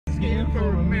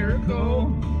praying for a miracle.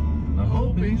 I'm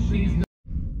hoping she's not.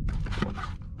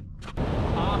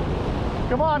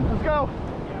 Come on, let's go.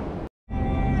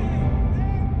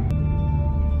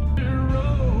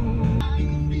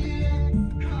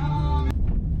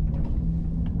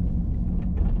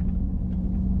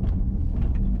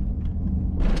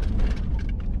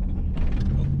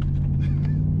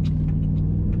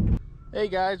 Hey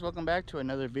guys, welcome back to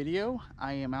another video.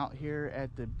 I am out here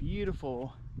at the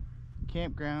beautiful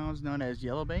campgrounds known as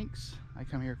Yellow Banks. I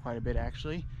come here quite a bit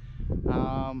actually.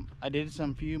 I did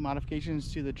some few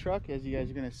modifications to the truck, as you guys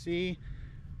are gonna see.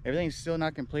 Everything's still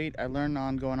not complete. I learned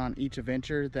on going on each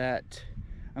adventure that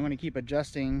I'm gonna keep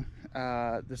adjusting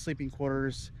the sleeping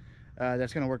quarters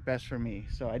that's gonna work best for me.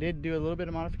 So I did do a little bit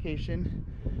of modification.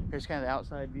 Here's kind of the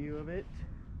outside view of it.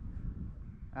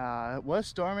 It was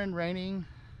storming, raining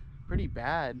pretty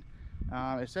bad.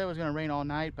 It said it was gonna rain all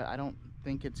night, but I don't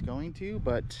think it's going to,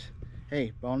 but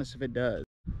hey, bonus if it does.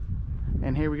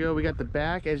 And here we go, we got the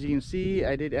back. As you can see,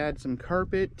 I did add some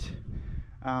carpet.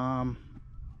 I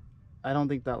don't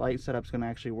think that light setup's gonna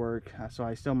actually work, so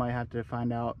I still might have to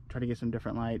find out, try to get some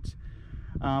different lights.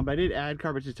 But I did add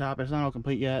carpet to the top. It's not all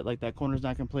complete yet, like that corner's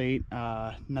not complete,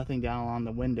 nothing down on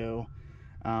the window.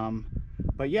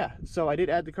 But yeah, so I did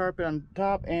add the carpet on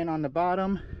top and on the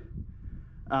bottom.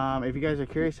 If you guys are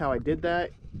curious how I did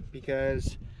that,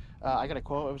 because I got a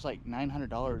quote, it was like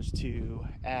 $900 to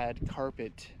add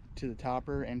carpet to the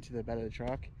topper and to the bed of the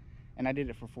truck, and I did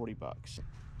it for 40 bucks.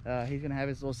 He's gonna have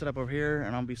his little setup over here,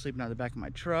 and I'll be sleeping out the back of my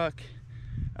truck.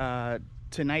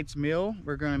 Tonight's meal,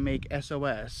 we're gonna make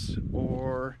SOS,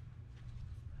 or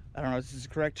I don't know if this is the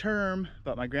correct term,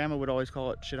 but my grandma would always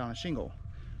call it shit on a shingle.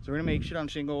 So we're gonna make shit on a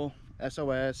shingle,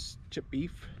 SOS, chip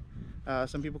beef,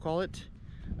 some people call it.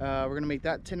 We're gonna make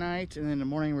that tonight, and then in the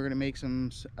morning we're gonna make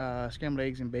some scrambled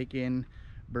eggs and bacon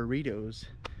burritos.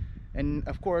 And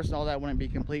of course, all that wouldn't be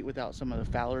complete without some of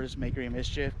the Fowler's Makery of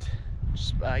Mischief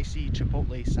spicy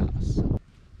chipotle sauce.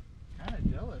 Kind of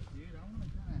jealous, dude. I don't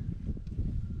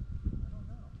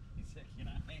know. He said, can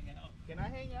I hang out? Can I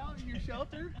hang out in your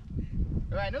shelter?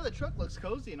 I know the truck looks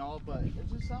cozy and all, but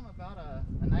there's just something about a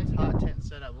nice hot tent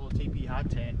setup, a little TP hot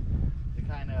tent, to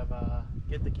kind of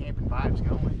get the camping vibes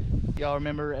going. Y'all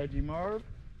remember Edgy Marv?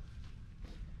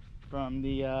 From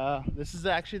the this is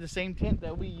actually the same tent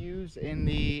that we use in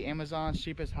the Amazon's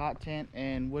cheapest hot tent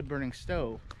and wood burning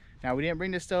stove. Now we didn't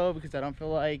bring the stove because I don't feel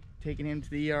like taking him to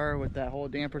the ER with that whole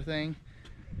damper thing.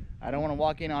 I don't want to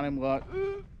walk in on him like,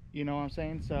 you know what I'm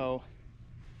saying? So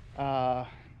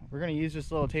we're gonna use this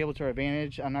little table to our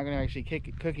advantage. I'm not gonna actually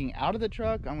cooking out of the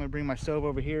truck. I'm gonna bring my stove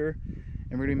over here,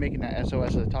 and we're gonna be making that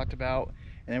SOS that I talked about.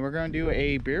 And then we're gonna do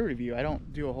a beer review. I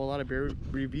don't do a whole lot of beer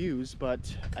reviews,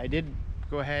 but I did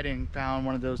go ahead and found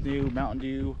one of those new Mountain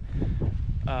Dew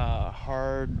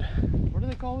hard, what are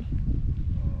they called?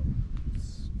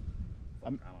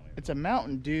 It's a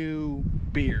Mountain Dew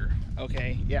beer.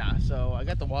 Okay, yeah, so I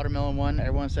got the watermelon one.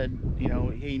 Everyone said, you know,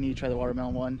 hey, you need to try the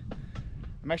watermelon one.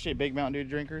 I'm actually a big Mountain Dew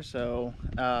drinker, so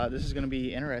this is going to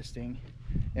be interesting.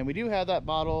 And we do have that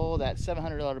bottle, that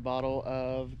 $700 bottle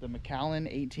of the Macallan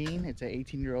 18. It's an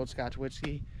 18-year-old Scotch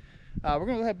whiskey. We're going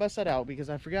to go ahead and bust that out, because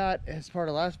I forgot, as part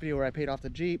of the last video where I paid off the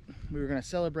Jeep, we were going to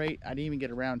celebrate. I didn't even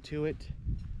get around to it.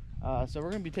 So we're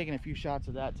going to be taking a few shots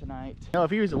of that tonight. You know,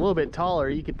 if he was a little bit taller,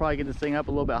 you could probably get this thing up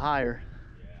a little bit higher.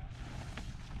 Yeah.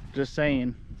 Just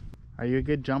saying. Are you a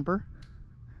good jumper?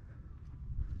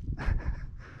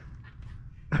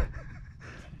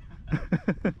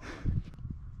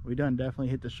 We done definitely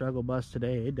hit the struggle bus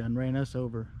today. It done ran us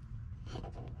over.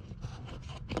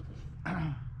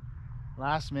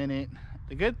 Last minute.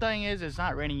 The good thing is it's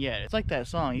not raining yet. It's like that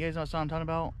song. You guys know what song I'm talking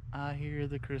about? I hear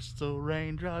the crystal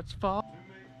raindrops fall.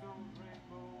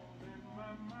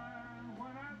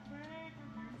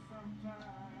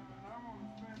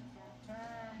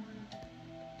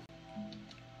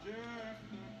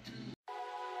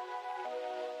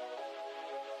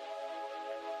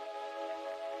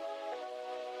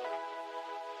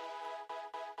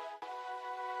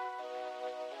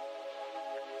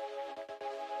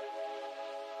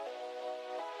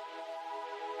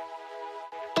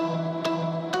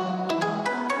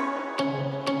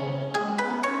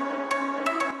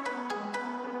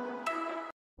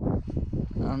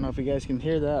 I don't know if you guys can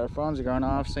hear that. Our phones are going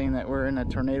off saying that we're in a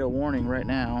tornado warning right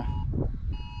now.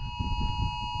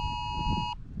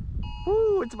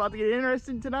 Woo, it's about to get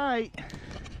interesting tonight.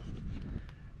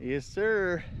 Yes,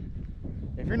 sir.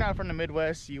 If you're not from the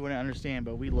Midwest, you wouldn't understand,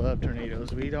 but we love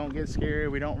tornadoes. We don't get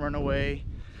scared. We don't run away.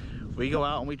 We go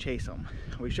out and we chase them.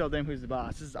 We show them who's the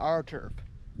boss. This is our turf.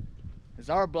 It's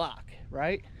our block,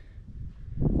 right?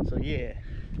 So yeah,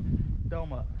 throw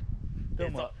them up.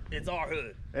 It's our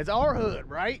hood. It's our hood,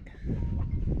 right?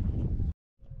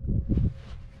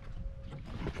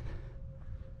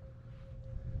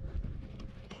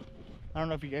 I don't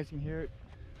know if you guys can hear it,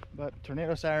 but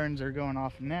tornado sirens are going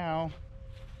off now.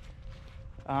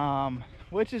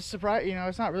 Which is surprising, you know,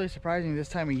 it's not really surprising this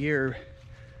time of year.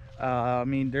 I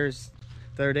mean, the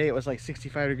other day it was like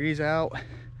 65 degrees out.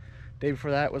 Day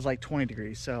before that was like 20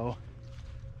 degrees. So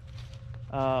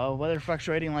weather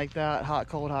fluctuating like that, hot,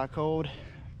 cold,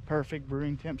 perfect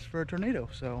brewing temps for a tornado.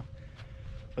 So,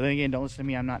 but then again, don't listen to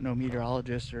me. I'm not no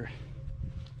meteorologist or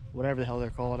whatever the hell they're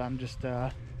called. I'm just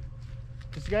a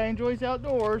guy who enjoys the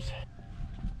outdoors.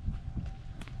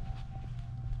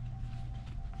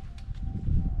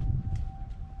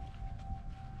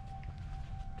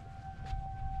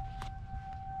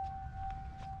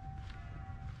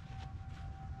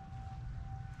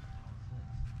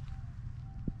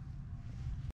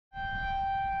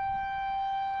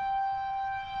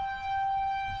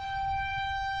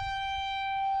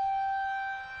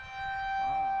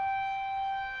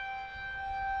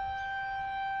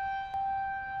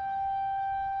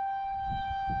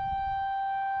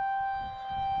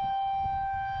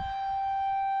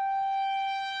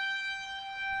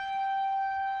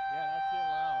 Yeah, that's getting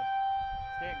loud.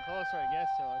 It's getting closer, I guess,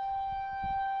 to us.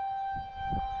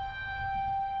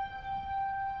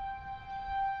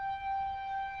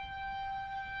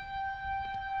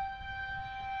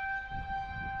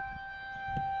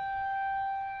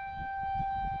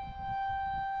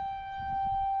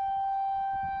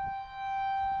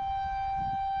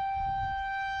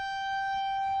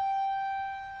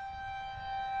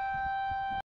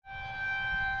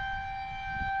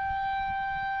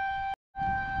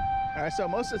 Alright, so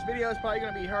most of this video is probably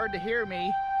going to be hard to hear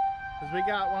me because we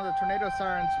got one of the tornado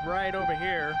sirens right over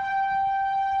here.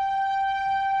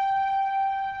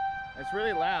 It's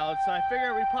really loud, so I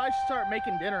figured we probably should start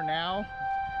making dinner now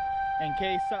in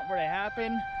case something were to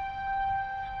happen.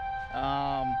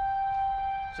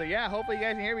 So yeah, hopefully you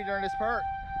guys can hear me during this part.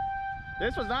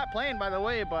 This was not planned, by the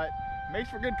way, but makes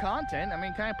for good content. I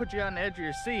mean, kind of put you on the edge of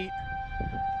your seat.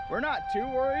 We're not too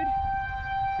worried.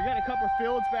 We got a couple of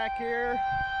fields back here.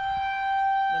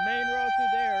 The main road through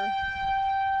there.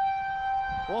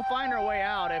 We'll find our way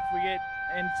out if we get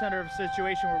in center of a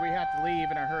situation where we have to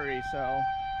leave in a hurry. So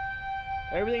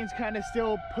everything's kind of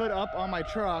still put up on my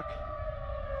truck,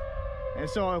 and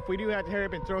so if we do have to hurry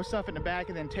up and throw stuff in the back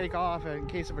and then take off in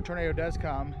case if a tornado does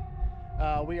come,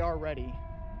 we are ready.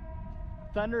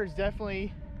 Thunder is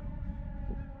definitely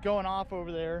going off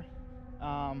over there.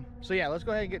 So yeah, let's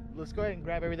go ahead and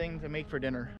grab everything to make for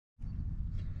dinner.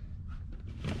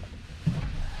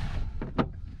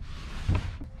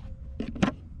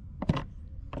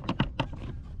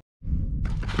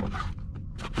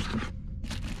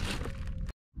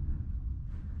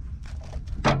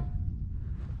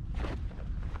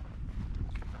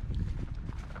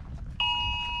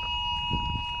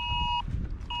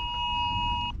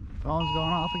 Phone's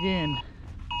going off again.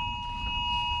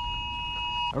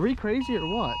 Are we crazy or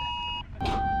what?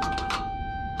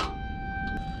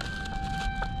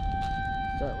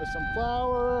 Start with some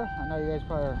flour. I know you guys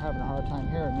probably are having a hard time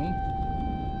hearing me.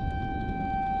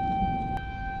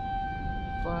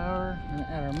 Flour, and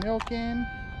add our milk in.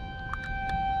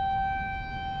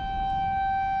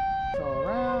 It's all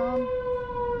around.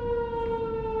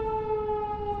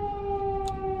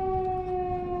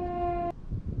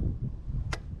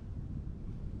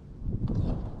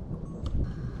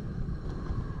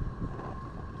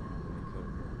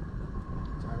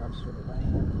 Sorry, I'm sort of by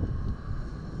hand.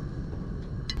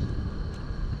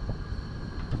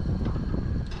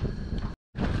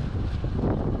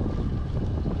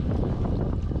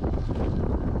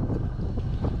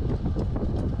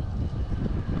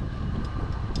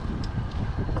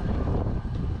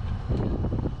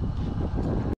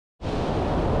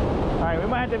 Alright, we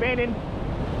might have to abandon.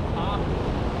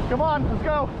 Come on, let's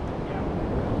go. Yeah.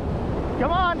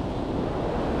 Come on.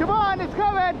 Come on, it's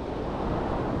coming.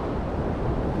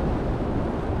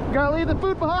 Gotta leave the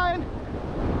food behind.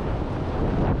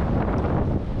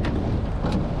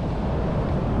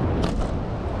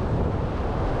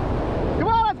 Come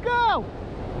on, let's go.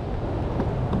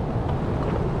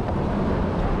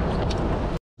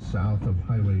 South of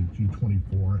Highway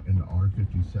G24 and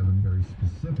R57, very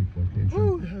specific location.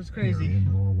 Ooh, that was crazy. Here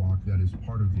in Norwalk, that is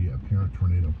part of the apparent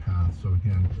tornado path. So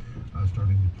again,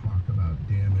 starting to talk about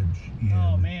damage in.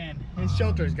 Oh man, his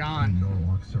shelter's gone. In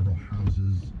Norwalk, several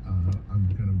houses.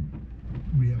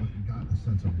 We haven't gotten a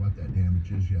sense of what that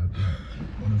damage is yet. But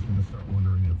one is going to start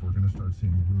wondering if we're going to start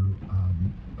seeing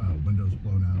windows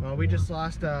blown out. Well, we just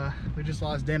lost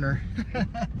dinner. I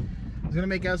was gonna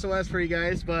make SOS for you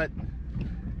guys, but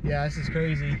Yeah, this is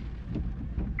crazy.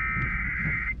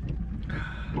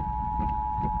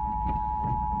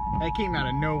 That came out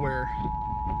of nowhere.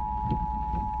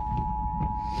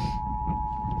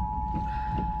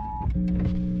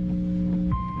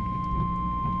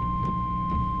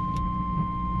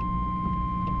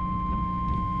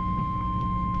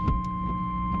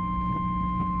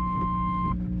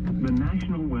 The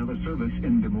National Weather Service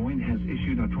in Des Moines has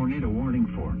issued a tornado warning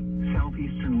for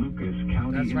southeastern Lucas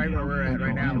County. That's right where we're at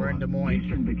right now. We're in Des Moines.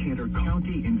 Eastern Decatur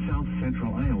County in south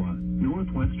central Iowa,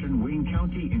 northwestern Wayne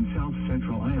County in south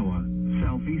central Iowa,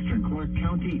 southeastern Clark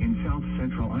County in south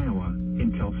central Iowa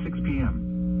until 6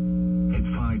 p.m. At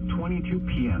 5:22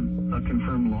 p.m., a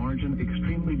confirmed large and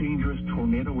extremely dangerous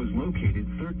tornado was located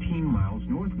 13 miles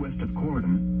northwest of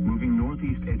Corydon, moving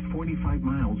northeast at 45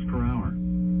 miles per hour.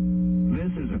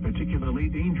 This is a particularly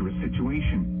dangerous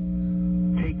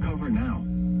situation. Take cover now.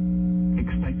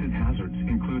 Expected hazards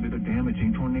included a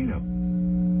damaging tornado.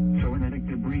 Tornadic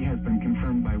debris has been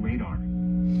confirmed by radar.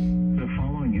 The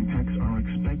following impacts are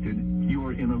expected. You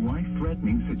are in a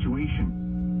life-threatening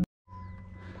situation.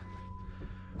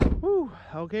 Whew.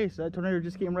 Okay, so that tornado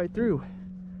just came right through.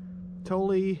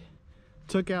 Totally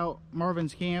took out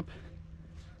Marvin's camp.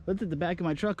 Lifted the back of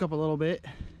my truck up a little bit.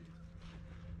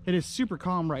 It is super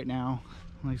calm right now.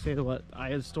 Like say the what, eye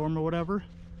of the storm or whatever.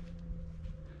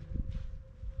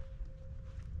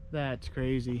 That's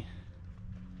crazy.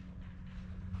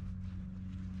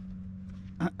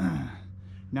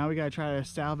 Now we gotta try to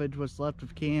salvage what's left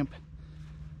of camp.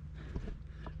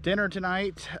 Dinner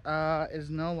tonight is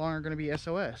no longer gonna be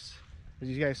SOS. As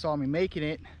you guys saw me making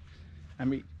it. I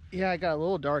mean, yeah, it got a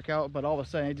little dark out, but all of a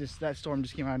sudden that storm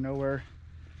just came out of nowhere.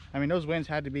 I mean, those winds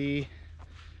had to be,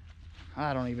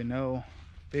 I don't even know,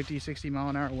 50, 60 mile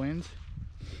an hour winds.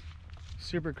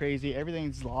 Super crazy.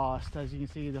 Everything's lost. As you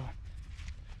can see, the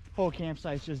whole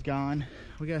campsite's just gone.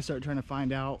 We gotta start trying to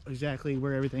find out exactly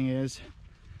where everything is.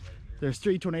 There's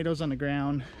 3 tornadoes on the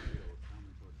ground.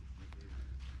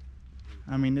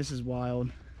 I mean, this is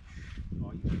wild.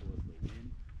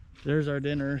 There's our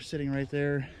dinner sitting right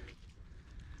there.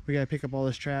 We gotta pick up all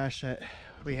this trash that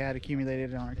we had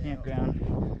accumulated on our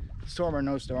campground. Storm or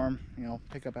no storm, you know,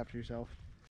 pick up after yourself.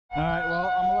 All right,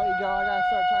 well, I'm gonna let you go. I gotta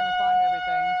start trying to find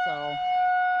everything, so.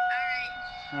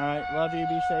 All right, love you,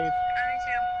 be safe. I do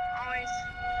too, always.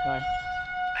 Bye. Bye.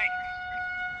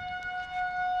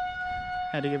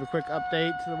 Had to give a quick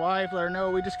update to the wife, let her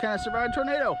know we just kind of survived a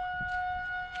tornado.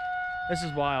 This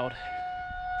is wild.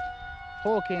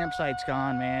 Whole campsite's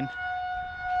gone, man.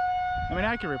 I mean,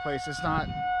 I can replace this. It's not,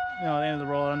 you know, the end of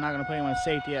the world. I'm not gonna put anyone in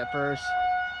safety at first.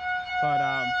 But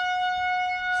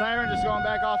sirens is going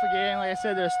back off again. Like I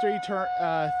said, there's 3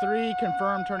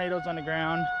 confirmed tornadoes on the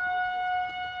ground.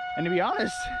 And to be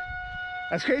honest,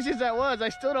 as crazy as that was, I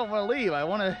still don't want to leave. I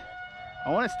want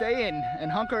to stay in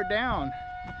and hunker it down.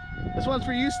 This one's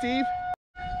for you, Steve.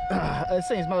 This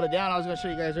thing's melted down. I was going to show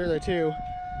you guys earlier too.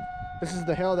 This is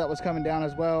the hail that was coming down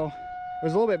as well. It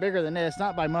was a little bit bigger than this,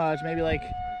 not by much, maybe like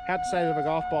half the size of a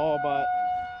golf ball, but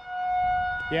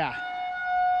yeah,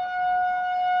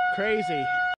 crazy.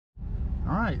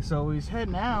 All right, so he's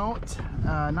heading out,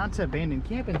 not to abandon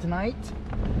camping tonight,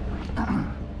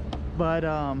 but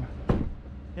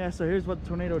yeah, so here's what the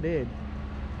tornado did.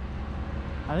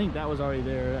 I think that was already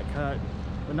there, that cut.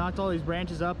 It knocked all these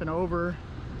branches up and over,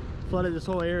 flooded this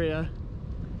whole area.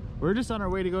 We're just on our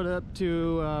way to go up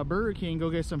to Burger King, go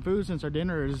get some food since our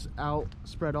dinner is out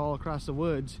spread all across the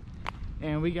woods.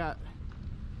 And we got,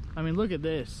 I mean, look at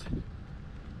this.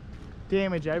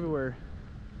 Damage everywhere.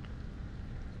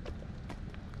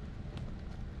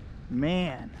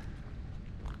 Man.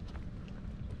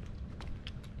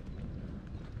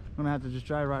 I'm gonna have to just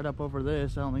drive right up over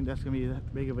this. I don't think that's gonna be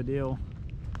that big of a deal.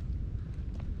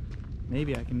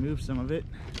 Maybe I can move some of it.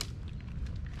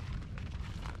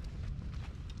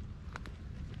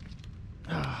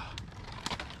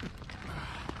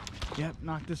 Yep,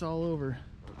 knocked this all over.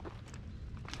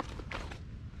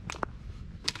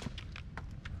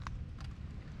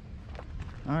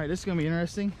 All right, this is gonna be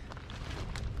interesting.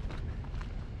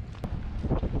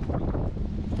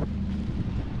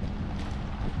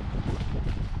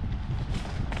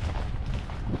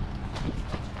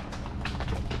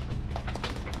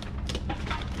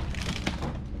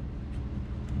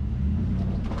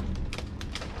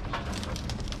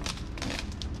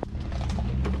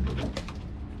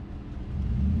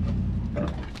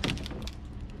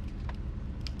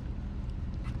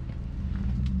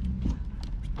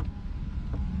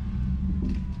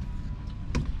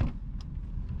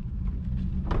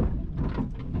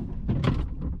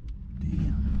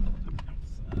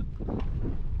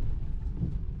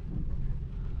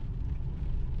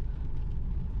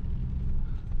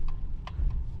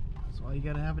 That's why you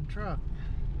gotta have a truck.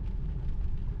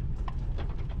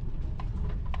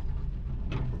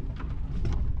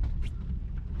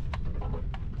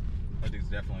 That dude's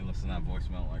definitely listening to that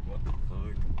voicemail like, what the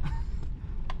fuck?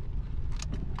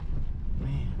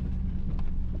 Man.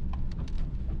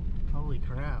 Holy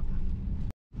crap.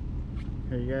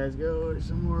 Here you guys go. There's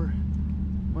some more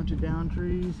bunch of down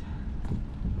trees.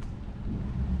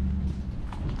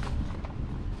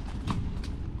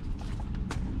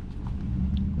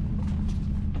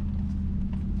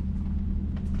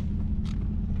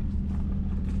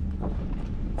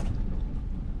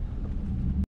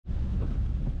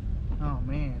 Oh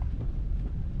man.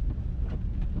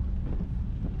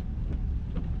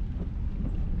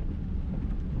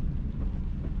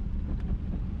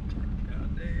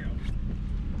 God damn.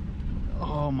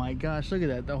 Oh my gosh, look at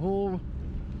that. The whole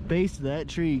base of that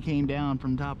tree came down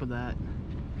from top of that.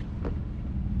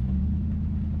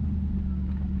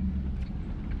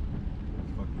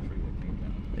 Fucking tree that came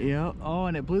down. Yeah. Oh,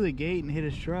 and it blew the gate and hit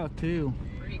his truck too.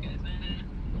 Pretty good, man.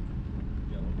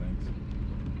 Yellow banks.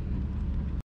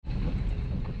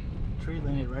 Tree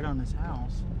landed right on his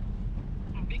house.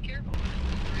 Oh, be careful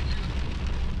right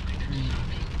now.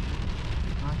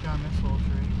 Knocked down this whole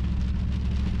tree.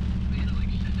 We had to like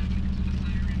shut down because of the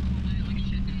sirens all day. Like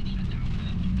shut down.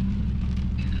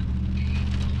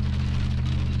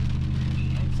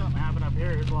 I think something happened up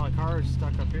here. There's a lot of cars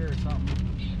stuck up here or something.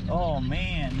 Oh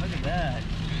man, look at that.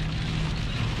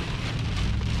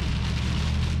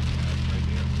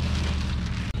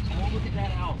 Oh, look at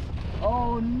that house.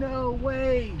 Oh, no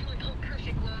way. Like, oh,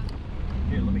 perfect, love.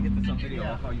 Here, let me get this on video.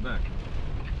 Yeah. I'll call you back.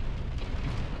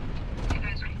 You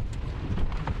guys ready?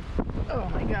 Oh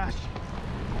my gosh.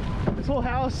 This whole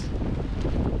house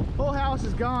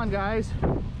is gone, guys.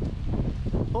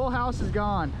 Whole house is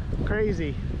gone.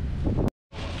 Crazy.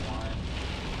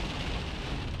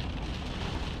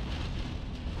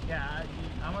 Yeah,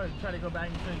 I'm gonna try to go back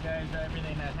and show you guys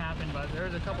everything that happened, but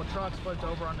there's a couple trucks flipped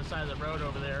over on the side of the road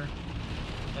over there.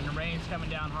 And the rain's coming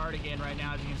down hard again right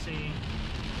now, as you can see.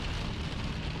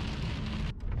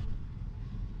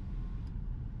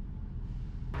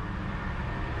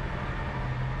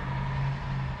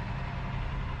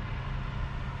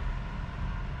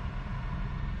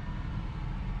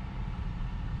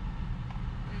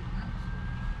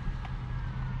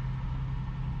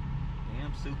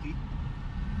 Damn, Suki.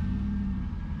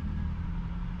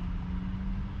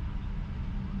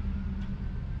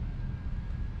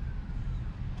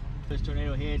 This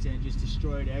tornado hits and it just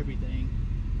destroyed everything.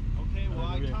 Okay, well,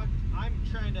 I'm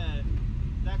trying to,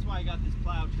 that's why I got this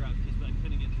plow truck, because I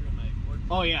couldn't get through my board.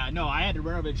 Oh yeah, no, I had to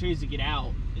run over the trees to get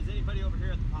out. Is anybody over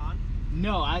here at the pond?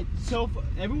 No,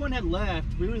 everyone had left.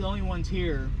 We were the only ones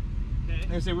here. Okay.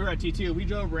 Like I said, we were at T2. We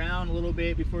drove around a little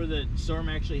bit before the storm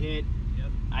actually hit. Yep.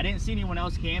 I didn't see anyone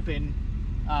else camping.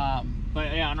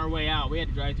 But yeah, on our way out, we had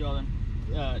to drive through all them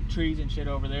trees and shit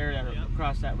over there that are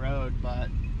across that road. But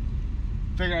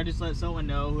figured I'd just let someone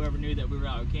know, whoever knew that we were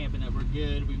out camping, that we're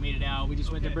good. We made it out. We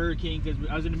just went to Burger King because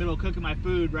I was in the middle of cooking my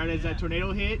food right as that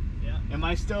tornado hit. Yeah. And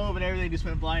my stove and everything just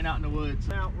went flying out in the woods.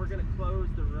 Now we're gonna close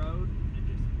the road and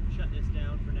just shut this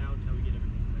down for now until we get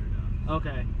everything cleared up.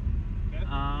 Okay. Okay.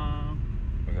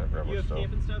 We gotta grab You our have stuff.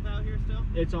 camping stuff out here still?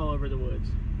 It's all over the woods.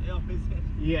 Oh, is it?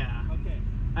 Yeah. Okay.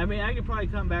 I mean, I could probably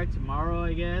come back tomorrow,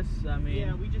 I guess. I mean,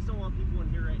 Yeah, we just don't want people in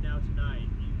here right now tonight.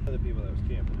 Other people that was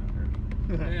camping out here.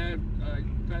 Yeah,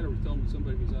 Tyler was telling me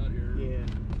somebody was out here. yeah.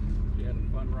 They had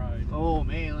a fun ride. Oh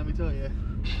man, let me tell you,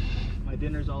 my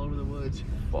dinner's all over the woods.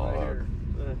 Fuck. Right here.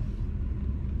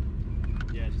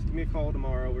 Yeah, just give me a call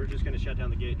tomorrow. We're just gonna shut down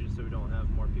the gate just so we don't have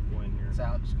more people in here.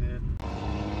 Sounds good.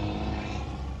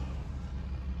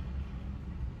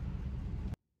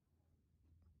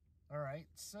 All right,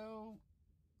 so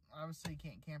obviously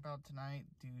can't camp out tonight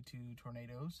due to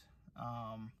tornadoes.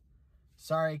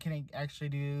 Sorry I couldn't actually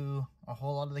do a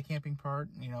whole lot of the camping part,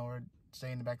 you know, or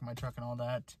stay in the back of my truck and all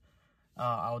that.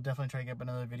 I will definitely try to get up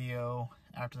another video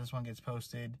after this one gets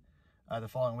posted. The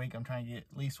following week, I'm trying to get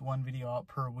at least one video out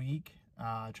per week.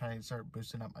 Trying to start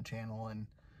boosting up my channel and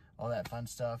all that fun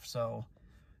stuff. So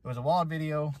it was a wild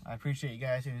video. I appreciate you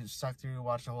guys who stuck through,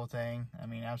 watched the whole thing. I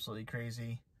mean, absolutely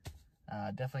crazy.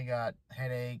 Definitely got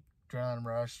headache, adrenaline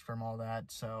rush from all that.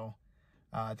 So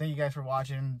thank you guys for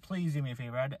watching. Please do me a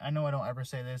favor. I know I don't ever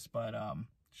say this, but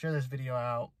share this video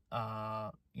out.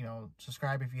 You know,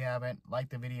 subscribe if you haven't. Like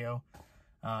the video.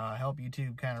 Help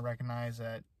YouTube kind of recognize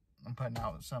that I'm putting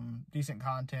out some decent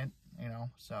content, you know.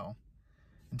 So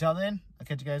until then, I'll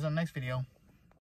catch you guys on the next video.